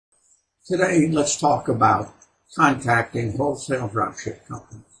Today, let's talk about contacting wholesale dropship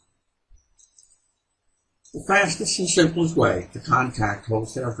companies. The fastest and simplest way to contact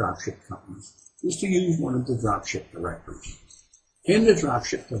wholesale dropship companies is to use one of the dropship directories. In the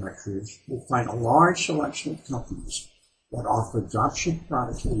dropship directories, you'll find a large selection of companies that offer dropship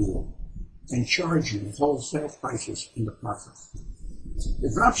products to you and charge you wholesale prices in the process.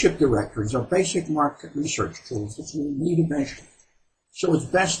 The dropship directories are basic market research tools that you will need eventually, so it's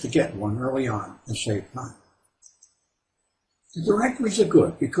best to get one early on and save time. The directories are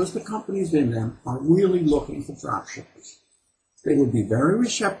good because the companies in them are really looking for dropshippers. They will be very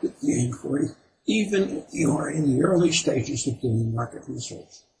receptive to the inquiry, even if you are in the early stages of doing market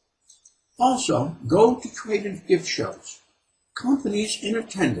research. Also, go to trade and gift shows. Companies in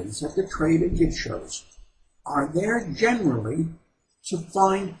attendance at the trade and gift shows are there generally to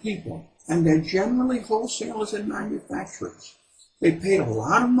find people, and they're generally wholesalers and manufacturers. They paid a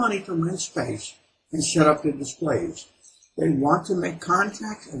lot of money to rent space and set up the displays. They want to make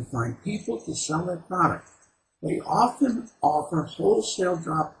contacts and find people to sell their product. They often offer wholesale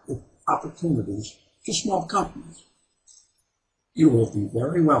drop opportunities to small companies. You will be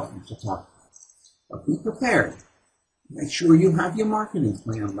very welcome to talk to them, but be prepared. Make sure you have your marketing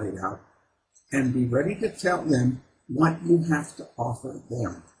plan laid out and be ready to tell them what you have to offer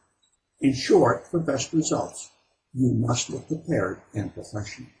them. In short, for best results, you must look prepared and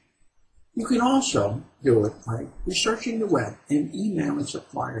professional. You can also do it by researching the web and emailing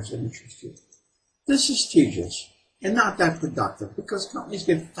suppliers that interest you. This is tedious and not that productive because companies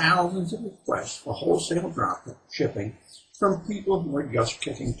get thousands of requests for wholesale drop shipping from people who are just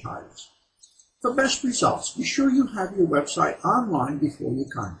kicking tires. For best results, be sure you have your website online before you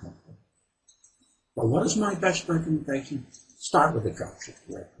contact them. But what is my best recommendation? Start with a dropship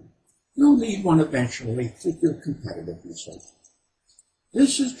directory. You'll need one eventually to do competitive research.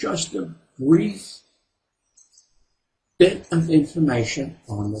 This is just a brief bit of information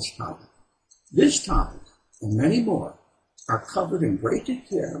on this topic. This topic and many more are covered in great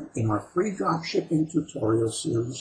detail in our free dropshipping tutorial series